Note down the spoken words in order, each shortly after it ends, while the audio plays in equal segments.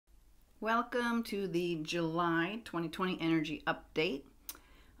Welcome to the July 2020 energy update.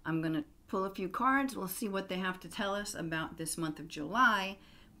 I'm going to pull a few cards. We'll see what they have to tell us about this month of July.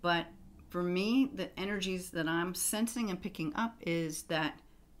 But for me, the energies that I'm sensing and picking up is that,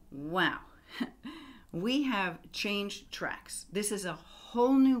 wow, we have changed tracks. This is a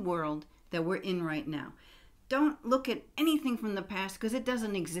whole new world that we're in right now. Don't look at anything from the past because it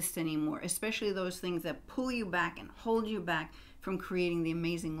doesn't exist anymore, especially those things that pull you back and hold you back from creating the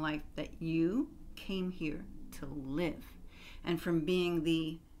amazing life that you came here to live, and from being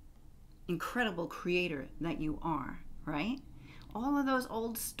the incredible creator that you are, right? All of those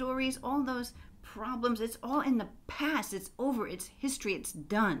old stories, all those problems, it's all in the past. It's over. It's history. It's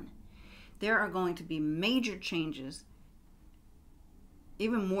done. There are going to be major changes,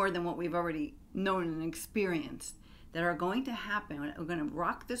 even more than what we've already known and experienced, that are going to happen. We're going to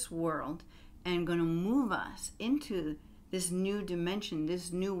rock this world and going to move us into this new dimension,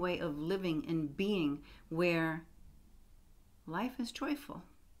 this new way of living and being, where life is joyful.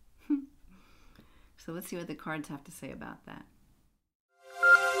 So let's see what the cards have to say about that.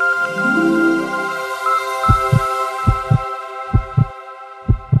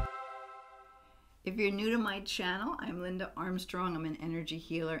 If you're new to my channel, I'm Linda Armstrong. I'm an energy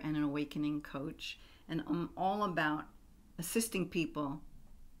healer and an awakening coach, and I'm all about assisting people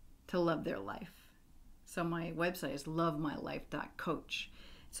to love their life. So my website is lovemylife.coach.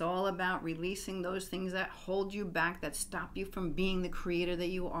 It's all about releasing those things that hold you back, that stop you from being the creator that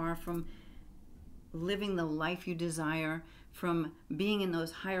you are, from living the life you desire, from being in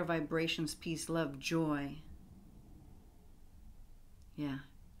those higher vibrations, peace, love, joy. Yeah,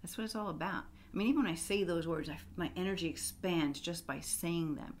 that's what it's all about. I mean, even when I say those words, my energy expands just by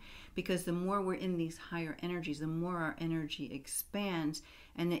saying them. Because the more we're in these higher energies, the more our energy expands,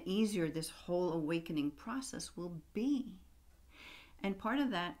 and the easier this whole awakening process will be. And part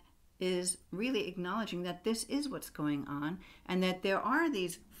of that is really acknowledging that this is what's going on, and that there are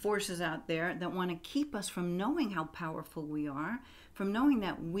these forces out there that want to keep us from knowing how powerful we are, from knowing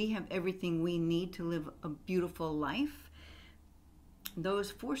that we have everything we need to live a beautiful life.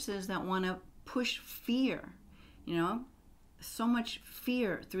 Those forces that want to push fear, so much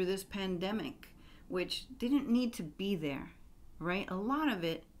fear through this pandemic, which didn't need to be there, right? A lot of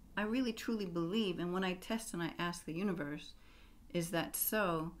it, I really truly believe, and when I test and I ask the universe, is that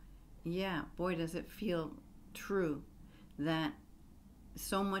so? Yeah, boy, does it feel true that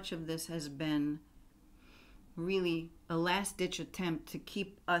so much of this has been really a last-ditch attempt to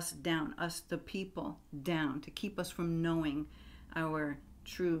keep us down, us the people down, to keep us from knowing our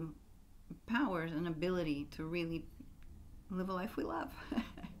true powers and ability to really live a life we love.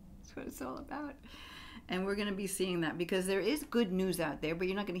 That's what it's all about. And we're going to be seeing that, because there is good news out there, but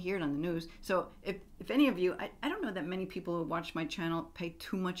you're not going to hear it on the news. So if any of you, I don't know that many people who watch my channel pay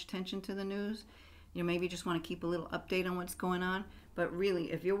too much attention to the news. Maybe you just want to keep a little update on what's going on. But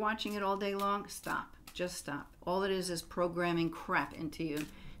really, if you're watching it all day long, stop. Just stop. All it is programming crap into you.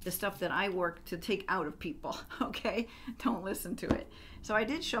 The stuff that I work to take out of people, okay? Don't listen to it. So I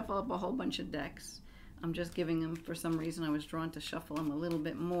did shuffle up a whole bunch of decks. I'm just giving them, for some reason, I was drawn to shuffle them a little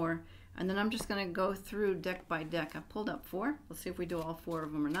bit more. And then I'm just going to go through deck by deck. I pulled up 4. Let's see if we do all 4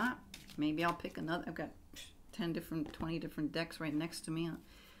 of them or not. Maybe I'll pick another. I've got 10 different, 20 different decks right next to me.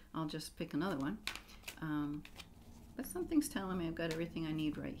 I'll just pick another one. But something's telling me I've got everything I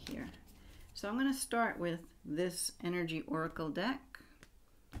need right here. So I'm going to start with this Energy Oracle deck.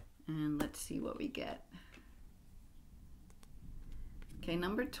 And let's see what we get. Okay,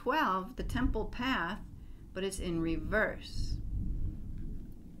 number 12, the Temple Path, but it's in reverse.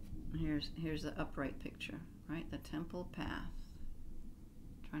 Here's the upright picture, right? The Temple Path.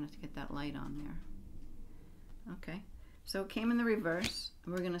 Trying not to get that light on there. Okay, so it came in the reverse,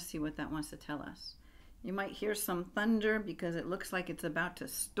 and we're going to see what that wants to tell us. You might hear some thunder because it looks like it's about to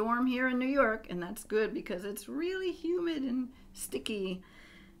storm here in New York, and that's good because it's really humid and sticky.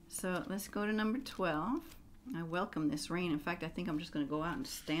 So let's go to number 12. I welcome this rain. In fact, I think I'm just going to go out and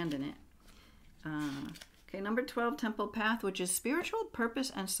stand in it. Okay, number 12, Temple Path, which is spiritual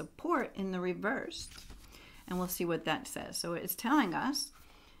purpose and support in the reverse. And we'll see what that says. So it's telling us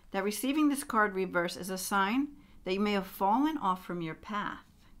that receiving this card reverse is a sign that you may have fallen off from your path.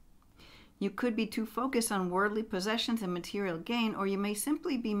 You could be too focused on worldly possessions and material gain, or you may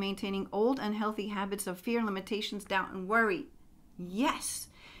simply be maintaining old unhealthy habits of fear, limitations, doubt, and worry. Yes.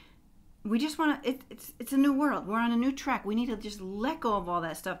 We just want to, it's a new world. We're on a new track. We need to just let go of all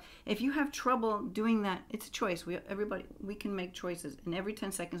that stuff. If you have trouble doing that, it's a choice. We can make choices. And every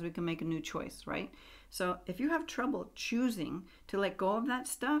 10 seconds, we can make a new choice, right? So if you have trouble choosing to let go of that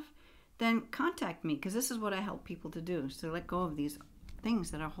stuff, then contact me, because this is what I help people to do, is to let go of these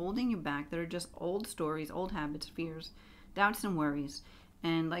things that are holding you back, that are just old stories, old habits, fears, doubts, and worries.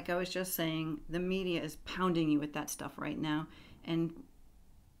 And like I was just saying, the media is pounding you with that stuff right now, and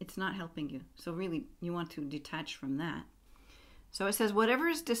it's not helping you. So really, you want to detach from that. So it says, whatever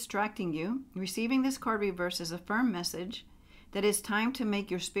is distracting you, receiving this card reverse is a firm message that it's time to make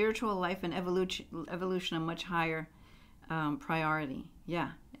your spiritual life and evolution a much higher priority.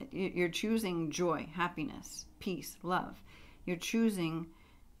 Yeah, you're choosing joy, happiness, peace, love. You're choosing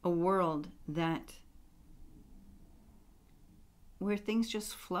a world where things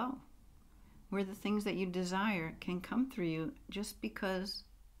just flow, where the things that you desire can come through you just because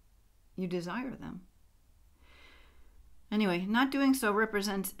you desire them. Anyway, not doing so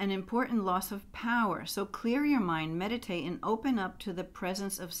represents an important loss of power. So clear your mind, meditate, and open up to the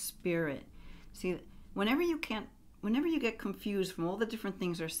presence of spirit. See, whenever you get confused from all the different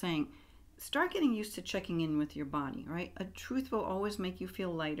things they're saying, start getting used to checking in with your body, right? A truth will always make you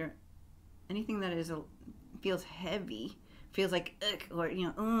feel lighter. Anything that feels heavy, feels like ugh, or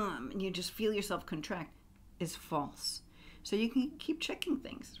and you just feel yourself contract, is false. So you can keep checking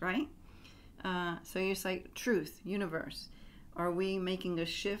things, right? So you say, truth, universe, are we making a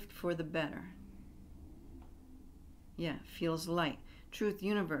shift for the better? Yeah, feels light. Truth,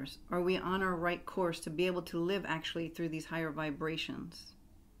 universe, are we on our right course to be able to live actually through these higher vibrations?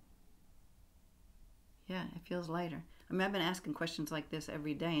 Yeah, it feels lighter. I mean, I've been asking questions like this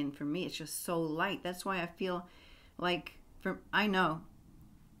every day, and for me, it's just so light. That's why I feel like,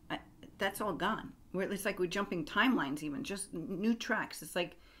 that's all gone. It's like we're jumping timelines even, just new tracks. It's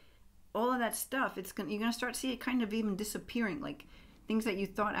like, all of that stuff, you're going to start seeing it kind of even disappearing. Like things that you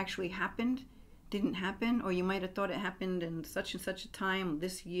thought actually happened didn't happen, or you might have thought it happened in such and such a time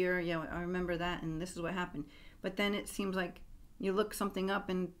this year. Yeah, I remember that, and this is what happened. But then it seems like you look something up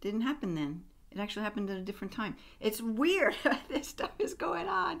and it didn't happen then. It actually happened at a different time. It's weird. This stuff is going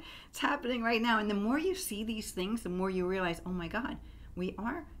on. It's happening right now. And the more you see these things, the more you realize, oh my God, we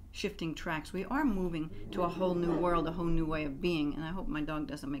are shifting tracks. We are moving to a whole new world, a whole new way of being. And I hope my dog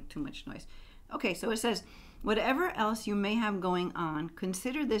doesn't make too much noise. Okay, so it says, whatever else you may have going on,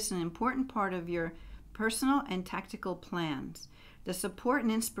 consider this an important part of your personal and tactical plans. The support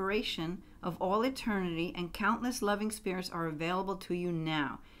and inspiration of all eternity and countless loving spirits are available to you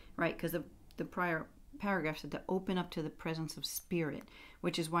now, right? Because the prior paragraph said to open up to the presence of spirit,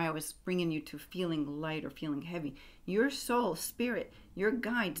 which is why I was bringing you to feeling light or feeling heavy. Your soul, spirit, your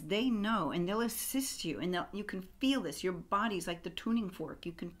guides, they know, and they'll assist you, and you can feel this. Your body's like the tuning fork.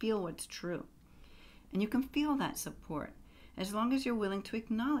 You can feel what's true, and you can feel that support as long as you're willing to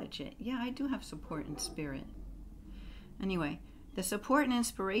acknowledge it. Yeah, I do have support in spirit. Anyway, the support and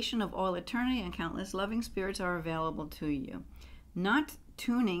inspiration of all eternity and countless loving spirits are available to you. Not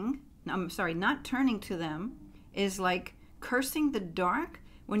turning to them is like cursing the dark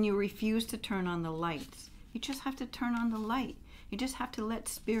when you refuse to turn on the lights. You just have to turn on the light. You just have to let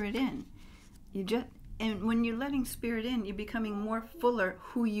spirit in. And when you're letting spirit in, you're becoming more fuller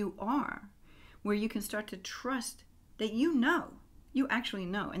who you are, where you can start to trust that you actually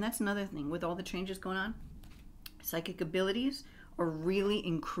know. And that's another thing with all the changes going on. Psychic abilities are really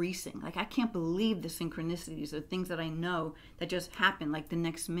increasing. Like, I can't believe the synchronicities, the things that I know that just happen like the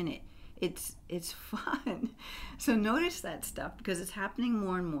next minute. It's fun. So notice that stuff, because it's happening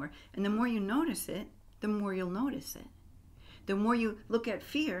more and more. And the more you notice it, the more you'll notice it. The more you look at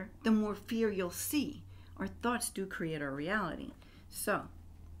fear, the more fear you'll see. Our thoughts do create our reality. So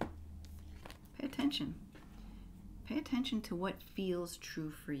pay attention. Pay attention to what feels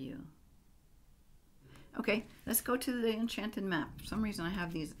true for you. Okay, let's go to the enchanted map. For some reason I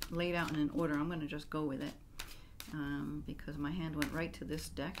have these laid out in an order. I'm going to just go with it because my hand went right to this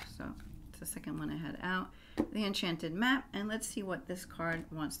deck. So it's the second one I had out. The enchanted map. And let's see what this card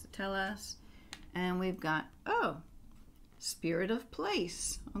wants to tell us. And we've got, spirit of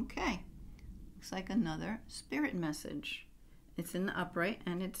place. Okay, looks like another spirit message. It's in the upright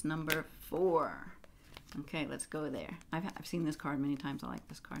and it's number 4. Okay, let's go there. I've seen this card many times. I like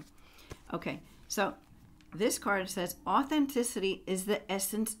this card. Okay, so this card says authenticity is the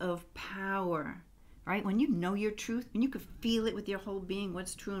essence of power, right? When you know your truth, when you can feel it with your whole being,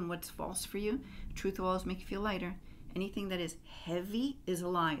 what's true and what's false for you, truth will always make you feel lighter. Anything that is heavy is a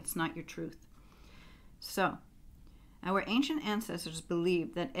lie. It's not your truth. So, our ancient ancestors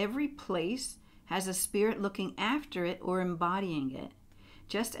believed that every place has a spirit looking after it or embodying it.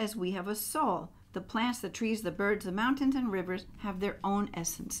 Just as we have a soul, the plants, the trees, the birds, the mountains, and rivers have their own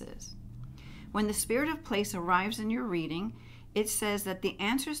essences. When the spirit of place arrives in your reading, it says that the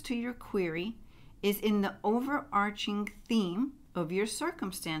answers to your query is in the overarching theme of your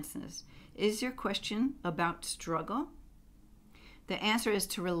circumstances. Is your question about struggle? The answer is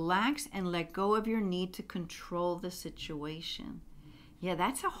to relax and let go of your need to control the situation. Yeah,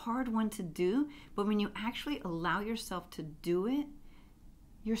 that's a hard one to do, but when you actually allow yourself to do it,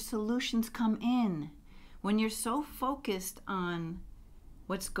 your solutions come in. When you're so focused on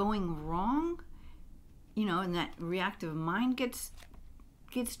what's going wrong, you know, and that reactive mind gets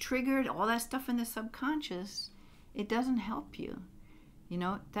triggered, all that stuff in the subconscious, it doesn't help you. You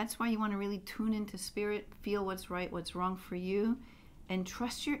know, that's why you want to really tune into spirit, feel what's right, what's wrong for you, and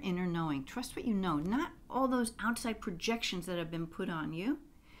trust your inner knowing. Trust what you know, not all those outside projections that have been put on you.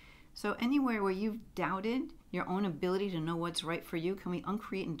 So anywhere where you've doubted your own ability to know what's right for you, can we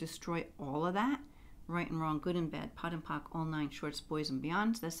uncreate and destroy all of that? Right and wrong, good and bad, pot and pock, all 9 shorts, boys and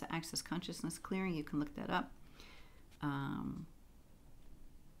beyonds. That's the Access Consciousness Clearing. You can look that up.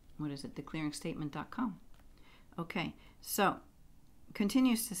 What is it? theclearingstatement.com. Okay, so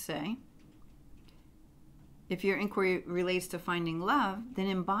continues to say, if your inquiry relates to finding love, then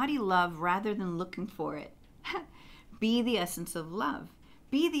embody love rather than looking for it. Be the essence of love.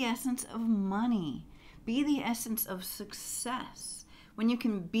 Be the essence of money. Be the essence of success. When you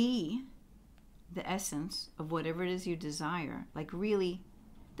can be the essence of whatever it is you desire, like really,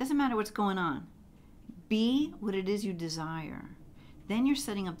 doesn't matter what's going on. Be what it is you desire. Then you're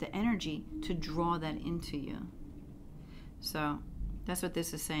setting up the energy to draw that into you. So that's what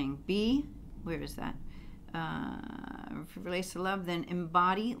this is saying. Be, where is that? If it relates to love, then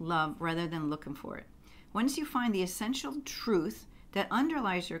embody love rather than looking for it. Once you find the essential truth that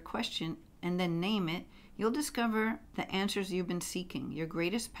underlies your question and then name it, you'll discover the answers you've been seeking. Your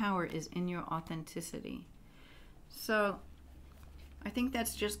greatest power is in your authenticity. So I think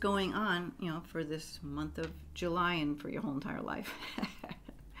that's just going on, you know, for this month of July and for your whole entire life.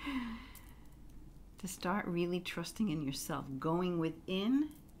 To start really trusting in yourself, going within,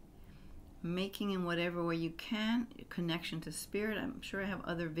 making in whatever way you can, connection to spirit. I'm sure I have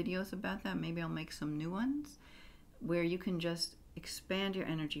other videos about that. Maybe I'll make some new ones where you can just expand your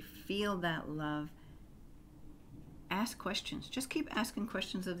energy, feel that love, ask questions. Just keep asking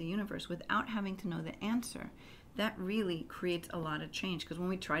questions of the universe without having to know the answer. That really creates a lot of change, because when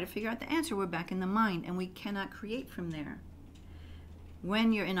we try to figure out the answer, we're back in the mind and we cannot create from there.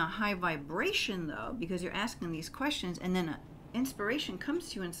 When you're in a high vibration, though, because you're asking these questions and then an inspiration comes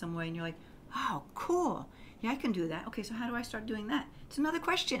to you in some way and you're like, oh, cool. Yeah, I can do that. Okay, so how do I start doing that? It's another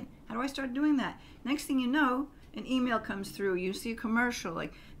question. How do I start doing that? Next thing you know, an email comes through, you see a commercial,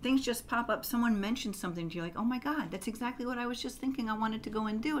 like things just pop up, someone mentions something to you, like, oh my God, that's exactly what I was just thinking I wanted to go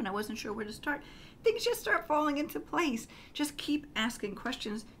and do, and I wasn't sure where to start. Things just start falling into place. Just keep asking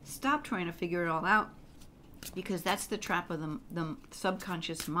questions. Stop trying to figure it all out, because that's the trap of the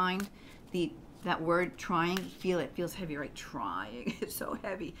subconscious mind. That word trying, feel it feels heavy, right? Trying, it's so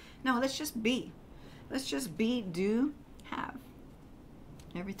heavy. No, let's just be. Let's just be, do, have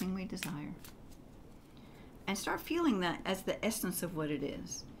everything we desire. And start feeling that as the essence of what it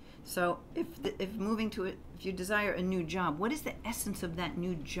is. So if moving to it, if you desire a new job, what is the essence of that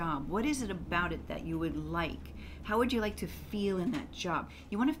new job? What is it about it that you would like? How would you like to feel in that job?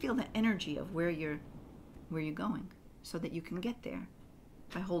 You want to feel the energy of where you're going, so that you can get there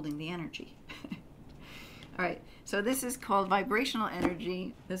by holding the energy. All right, so this is called vibrational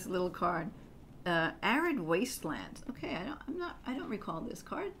energy, this little card. Arid wastelands. Okay, I don't recall this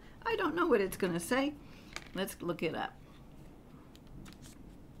card. I don't know what it's going to say. Let's look it up.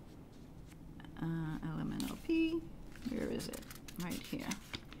 LMNOP, where is it? Right here.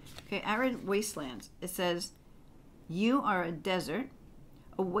 Okay, arid wastelands. It says, you are a desert,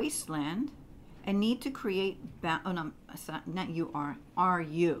 a wasteland, and need to create, oh no, not you are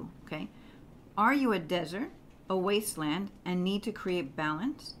you, okay? Are you a desert, a wasteland, and need to create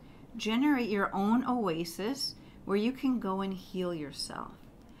balance? Generate your own oasis where you can go and heal yourself.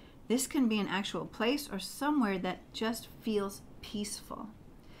 This can be an actual place or somewhere that just feels peaceful.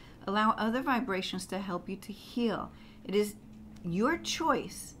 Allow other vibrations to help you to heal. It is your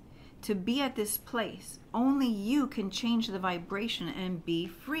choice to be at this place. Only you can change the vibration and be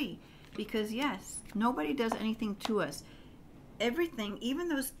free. Because yes, nobody does anything to us. Everything, even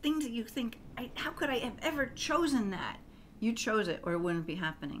those things that you think, how could I have ever chosen that? You chose it, or it wouldn't be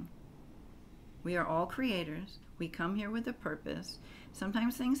happening. We are all creators. We come here with a purpose.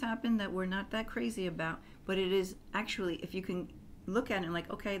 Sometimes things happen that we're not that crazy about, but it is actually, if you can look at it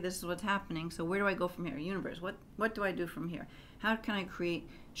like, okay, this is what's happening, so where do I go from here? Universe, what do I do from here? How can I create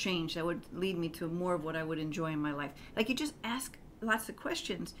change that would lead me to more of what I would enjoy in my life? Like, you just ask lots of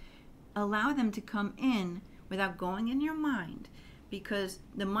questions. Allow them to come in without going in your mind, because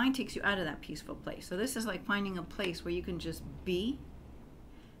the mind takes you out of that peaceful place. So this is like finding a place where you can just be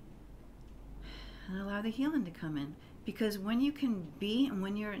and allow the healing to come in. Because when you can be, and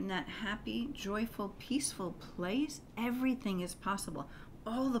when you're in that happy, joyful, peaceful place, everything is possible.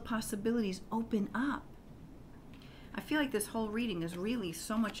 All the possibilities open up. I feel like this whole reading is really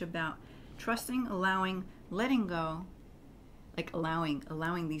so much about trusting, allowing, letting go, like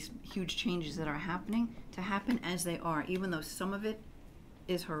allowing these huge changes that are happening to happen as they are, even though some of it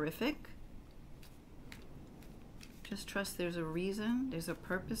is horrific. Just trust there's a reason, there's a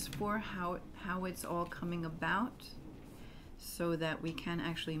purpose for how it's all coming about, so that we can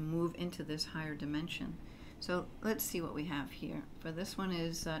actually move into this higher dimension. So let's see what we have here. For this one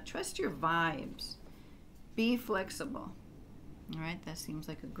is trust your vibes. Be flexible. All right, that seems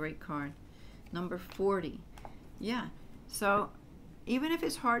like a great card. Number 40. Yeah, so even if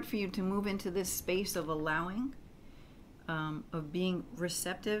it's hard for you to move into this space of allowing, of being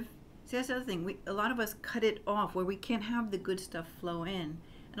receptive, see, that's the other thing. A lot of us cut it off where we can't have the good stuff flow in.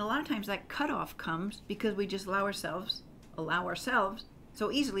 And a lot of times that cutoff comes because we just allow ourselves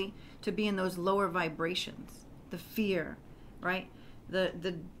so easily to be in those lower vibrations. The fear, right?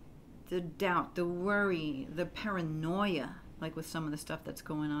 The doubt, the worry, the paranoia, like with some of the stuff that's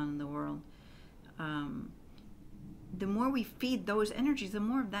going on in the world. The more we feed those energies, the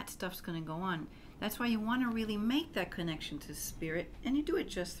more of that stuff's going to go on. That's why you want to really make that connection to spirit, and you do it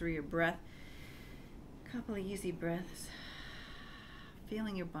just through your breath. A couple of easy breaths.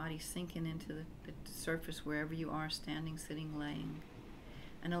 Feeling your body sinking into the surface wherever you are, standing, sitting, laying.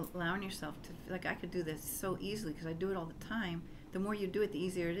 And allowing yourself to, like I could do this so easily because I do it all the time. The more you do it, the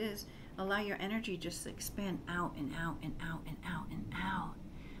easier it is. Allow your energy just to expand out and out and out and out and out.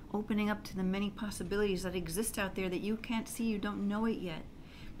 Opening up to the many possibilities that exist out there that you can't see, you don't know it yet.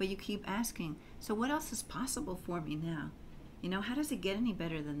 But you keep asking, so what else is possible for me now? You know, how does it get any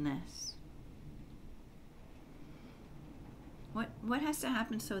better than this? What has to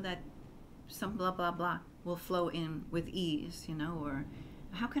happen so that some blah blah blah will flow in with ease, you know? Or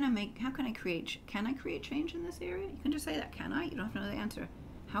can I create change in this area? You can just say that, can I? You don't have to know the answer.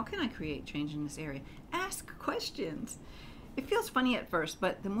 How can I create change in this area? Ask questions. It feels funny at first,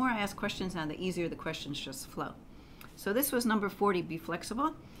 but the more I ask questions now, the easier the questions just flow. So this was number 40, be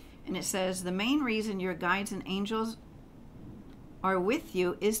flexible. And it says, the main reason your guides and angels are with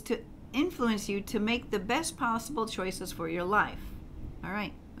you is to influence you to make the best possible choices for your life. All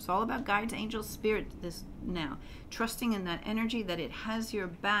right. It's all about guides, angels, spirit this now. Trusting in that energy, that it has your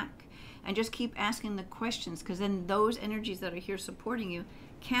back. And just keep asking the questions, because then those energies that are here supporting you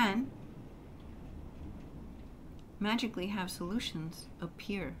can magically have solutions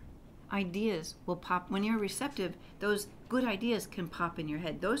appear. Ideas will pop. When you're receptive, those good ideas can pop in your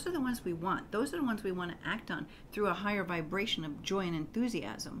head. Those are the ones we want. Those are the ones we want to act on through a higher vibration of joy and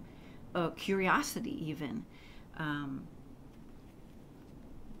enthusiasm, curiosity even.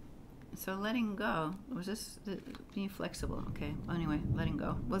 So letting go, was this being flexible? Okay, well, anyway, letting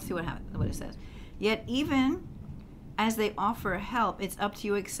go. Let's see what it says. Yet even as they offer help, it's up to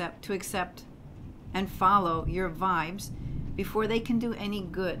you to accept and follow your vibes before they can do any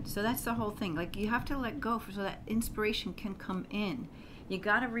good. So that's the whole thing. Like, you have to let go so that inspiration can come in. You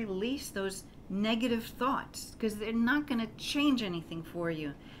got to release those negative thoughts because they're not going to change anything for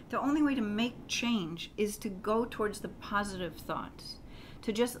you. The only way to make change is to go towards the positive thoughts,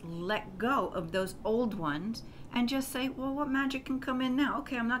 to just let go of those old ones and just say, well, what magic can come in now?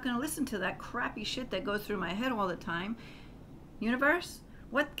 Okay, I'm not going to listen to that crappy shit that goes through my head all the time. Universe,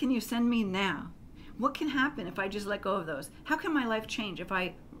 what can you send me now? What can happen if I just let go of those? How can my life change if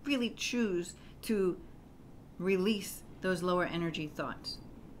I really choose to release those lower energy thoughts?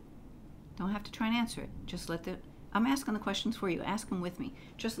 Don't have to try and answer it. Just I'm asking the questions for you. Ask them with me.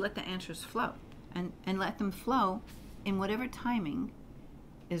 Just let the answers flow. And let them flow in whatever timing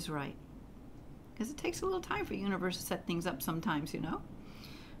is right. Because it takes a little time for the universe to set things up sometimes, you know?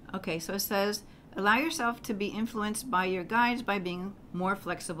 Okay, so it says, allow yourself to be influenced by your guides by being more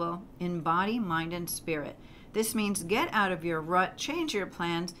flexible in body, mind, and spirit. This means get out of your rut, change your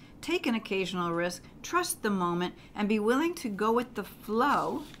plans, take an occasional risk, trust the moment, and be willing to go with the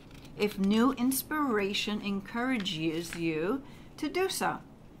flow if new inspiration encourages you to do so.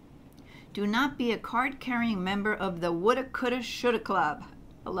 Do not be a card-carrying member of the woulda, coulda, shoulda club.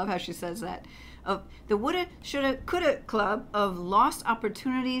 I love how she says that. Of the woulda, shoulda, coulda club of lost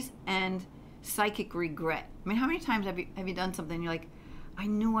opportunities and psychic regret. I mean, how many times have you done something and you're like, I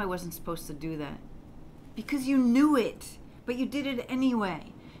knew I wasn't supposed to do that? Because you knew it, but you did it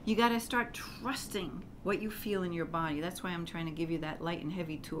anyway. You got to start trusting what you feel in your body. That's why I'm trying to give you that light and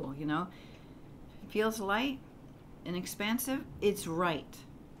heavy tool, you know? It feels light and expansive, it's right.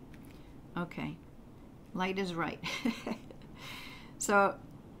 Okay, light is right. So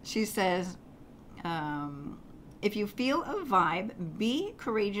she says, If you feel a vibe, be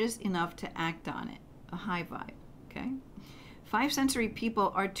courageous enough to act on it. A high vibe, okay? 5 sensory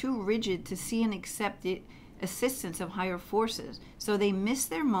people are too rigid to see and accept the assistance of higher forces, so they miss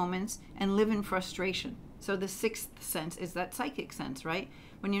their moments and live in frustration. So the 6th sense is that psychic sense, right?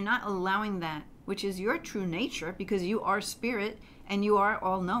 When you're not allowing that, which is your true nature, because you are spirit and you are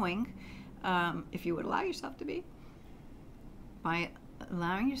all-knowing, if you would allow yourself to be, by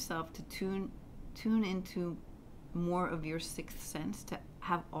allowing yourself to tune into more of your 6th sense, to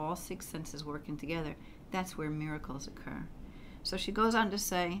have all 6 senses working together, that's where miracles occur. So she goes on to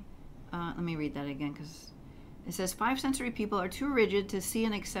say, let me read that again, because it says, 5 sensory people are too rigid to see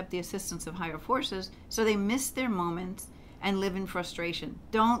and accept the assistance of higher forces, so they miss their moments and live in frustration.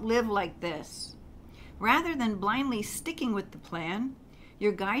 Don't live like this. Rather than blindly sticking with the plan,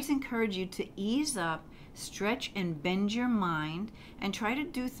 your guides encourage you to ease up, stretch and bend your mind, and try to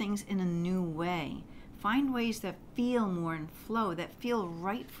do things in a new way. Find ways that feel more in flow, that feel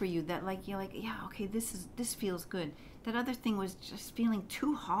right for you, that like you're like, yeah, okay, this feels good. That other thing was just feeling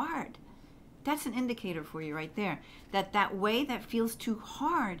too hard. That's an indicator for you right there. That way that feels too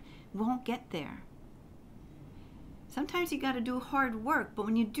hard won't get there. Sometimes you got to do hard work, but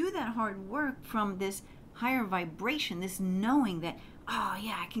when you do that hard work from this higher vibration, this knowing that, oh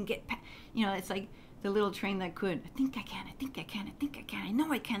yeah, I can get, it's like the little train that could. I think I can, I think I can, I think I can, I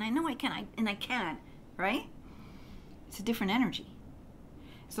know I can, and I can, right? It's a different energy.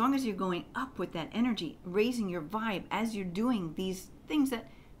 As long as you're going up with that energy, raising your vibe as you're doing these things that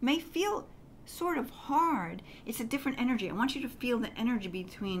may feel sort of hard, it's a different energy. I want you to feel the energy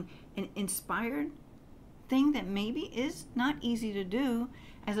between an inspired thing that maybe is not easy to do,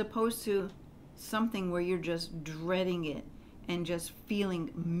 as opposed to something where you're just dreading it and just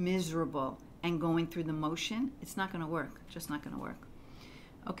feeling miserable and going through the motion. It's not going to work. Just not going to work.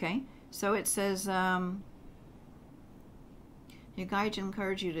 Okay, so it says, your guides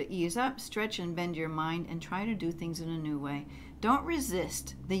encourage you to ease up, stretch and bend your mind, and try to do things in a new way. Don't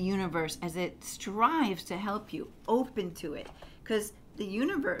resist the universe as it strives to help you. Open to it. Because the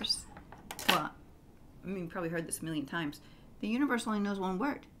universe, well, I mean, you probably heard this a million times. The universe only knows one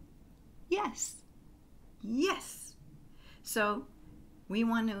word. Yes. Yes. So we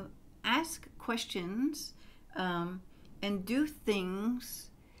want to ask questions and do things.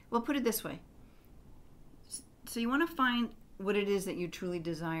 Well, put it this way. So you want to find what it is that you truly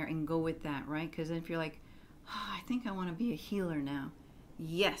desire and go with that, right? Because if you're like, oh, I think I want to be a healer now.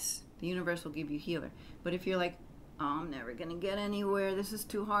 Yes, the universe will give you healer. But if you're like, oh, I'm never going to get anywhere. This is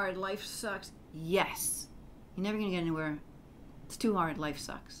too hard. Life sucks. Yes. You're never going to get anywhere. It's too hard. Life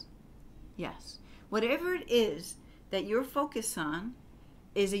sucks. Yes. Whatever it is that you're focused on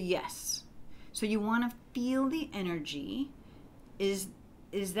is a yes. So you want to feel the energy. Is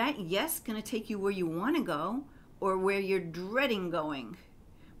that yes going to take you where you want to go, or where you're dreading going,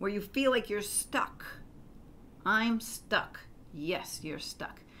 where you feel like you're stuck? I'm stuck. Yes, you're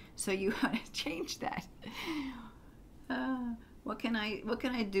stuck. So you want to change that. What can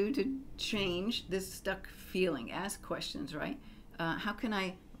I do to change this stuck feeling? Ask questions, right? How can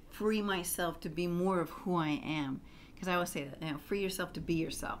I free myself to be more of who I am? Because I always say that, free yourself to be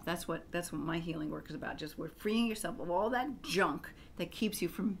yourself. That's what my healing work is about. Just we're freeing yourself of all that junk that keeps you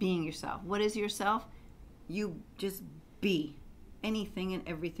from being yourself. What is yourself? You just be anything and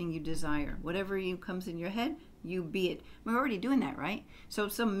everything you desire. Whatever comes in your head, you be it. We're already doing that, right? So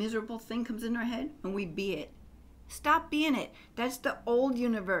if some miserable thing comes in our head, and we be it. Stop being it. That's the old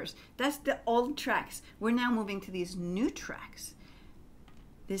universe. That's the old tracks. We're now moving to these new tracks.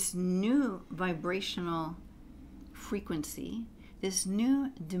 This new vibrational frequency, this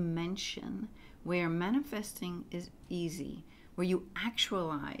new dimension where manifesting is easy, where you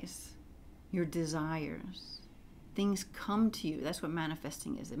actualize your desires. Things come to you. That's what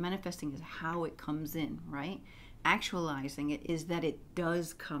manifesting is. Manifesting is how it comes in, right? Actualizing it is that it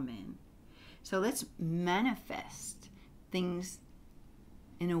does come in. So let's manifest things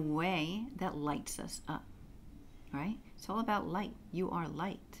in a way that lights us up, right? It's all about light. You are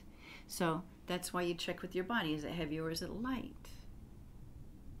light. So that's why you check with your body. Is it heavy or is it light?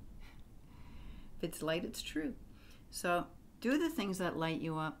 If it's light, it's true. So do the things that light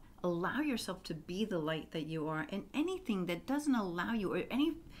you up. Allow yourself to be the light that you are, and anything that doesn't allow you, or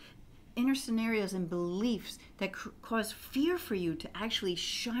any inner scenarios and beliefs that cause fear for you to actually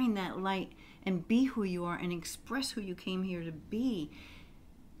shine that light and be who you are and express who you came here to be.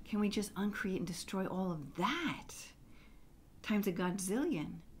 Can we just uncreate and destroy all of that? Times a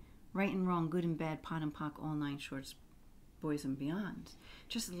godzillion. Right and wrong, good and bad, pot and pock, all 9 shorts, boys and beyonds.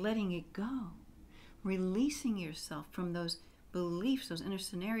 Just letting it go. Releasing yourself from those beliefs, those inner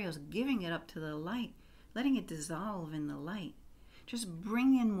scenarios, giving it up to the light letting it dissolve in the light. Just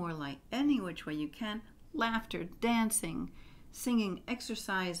bring in more light any which way you can. Laughter, dancing, singing,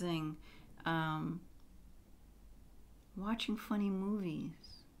 exercising, watching funny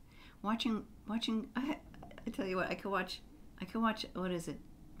movies, watching. I tell you what, I could watch. What is it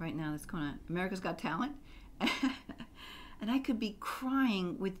right now that's going on? America's Got Talent, and I could be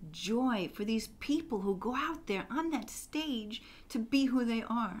crying with joy for these people who go out there on that stage to be who they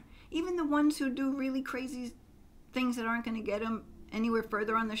are. Even the ones who do really crazy things that aren't going to get them anywhere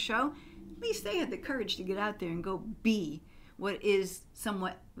further on the show, at least they had the courage to get out there and go be what is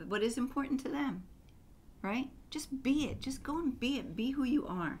important to them, right? Just be it. Just go and be it. Be who you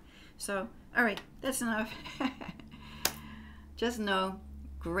are. So, all right, that's enough. Just know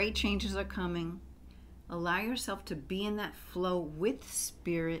great changes are coming. Allow yourself to be in that flow with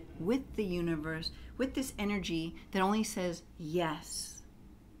spirit, with the universe, with this energy that only says yes.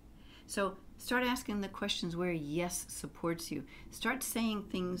 So start asking the questions where yes supports you. Start saying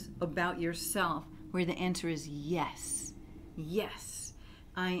things about yourself where the answer is yes. Yes,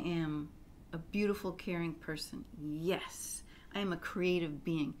 I am a beautiful, caring person. Yes, I am a creative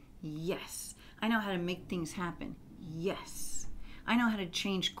being. Yes, I know how to make things happen. Yes, I know how to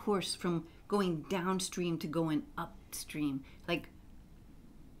change course from going downstream to going upstream, like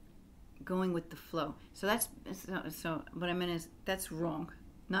going with the flow. So what I meant is that's wrong.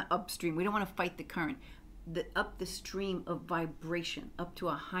 Not upstream. We don't want to fight the current. Up the stream of vibration, up to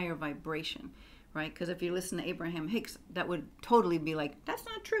a higher vibration, right? Because if you listen to Abraham Hicks, that would totally be like, that's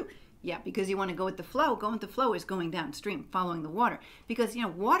not true. Yeah, because you want to go with the flow. Going with the flow is going downstream, following the water. Because,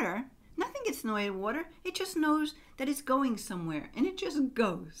 water, nothing gets in the way of water. It just knows that it's going somewhere, and it just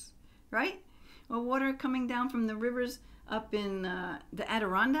goes, right? Well, water coming down from the rivers up in the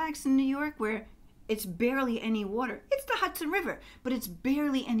Adirondacks in New York, where it's barely any water. It's the Hudson River, but it's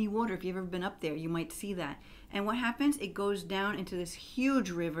barely any water. If you've ever been up there, you might see that. And what happens? It goes down into this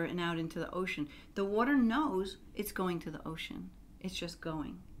huge river and out into the ocean. The water knows it's going to the ocean. It's just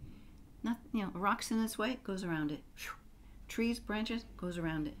going. Not, rocks in its way, goes around it. Trees, branches, goes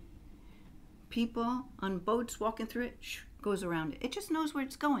around it. People on boats walking through it, goes around it. It just knows where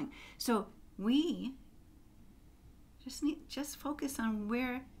it's going. So we just focus on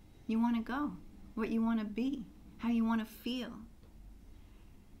where you want to go, what you want to be, how you want to feel.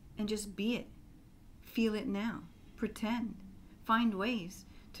 And just be it. Feel it now. Pretend. Find ways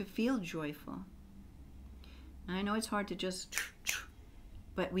to feel joyful. And I know it's hard to just,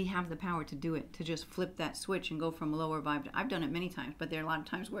 but we have the power to do it, to just flip that switch and go from lower vibe. I've done it many times, but there are a lot of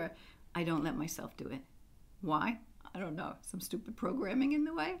times where I don't let myself do it. Why? I don't know. Some stupid programming in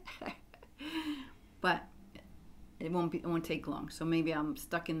the way. But it won't take long. So maybe I'm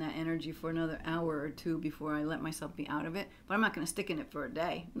stuck in that energy for another hour or two before I let myself be out of it. But I'm not going to stick in it for a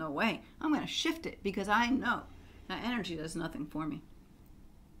day. No way. I'm going to shift it because I know that energy does nothing for me.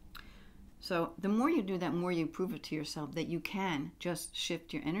 So the more you do that, the more you prove it to yourself that you can just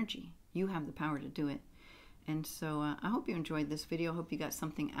shift your energy. You have the power to do it. And so I hope you enjoyed this video. I hope you got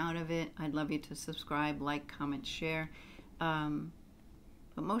something out of it. I'd love you to subscribe, like, comment, share. But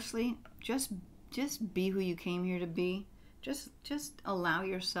mostly, just be who you came here to be. Just allow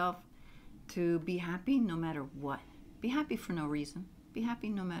yourself to be happy no matter what. Be happy for no reason. Be happy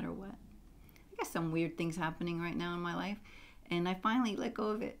no matter what. I got some weird things happening right now in my life. And I finally let go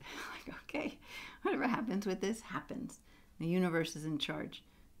of it. Like, okay, whatever happens with this, happens. The universe is in charge.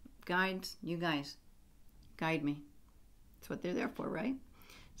 Guides, you guys, guide me. That's what they're there for, right?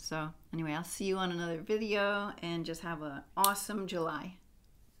 So anyway, I'll see you on another video, and just have an awesome July.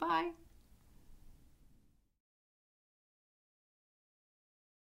 Bye.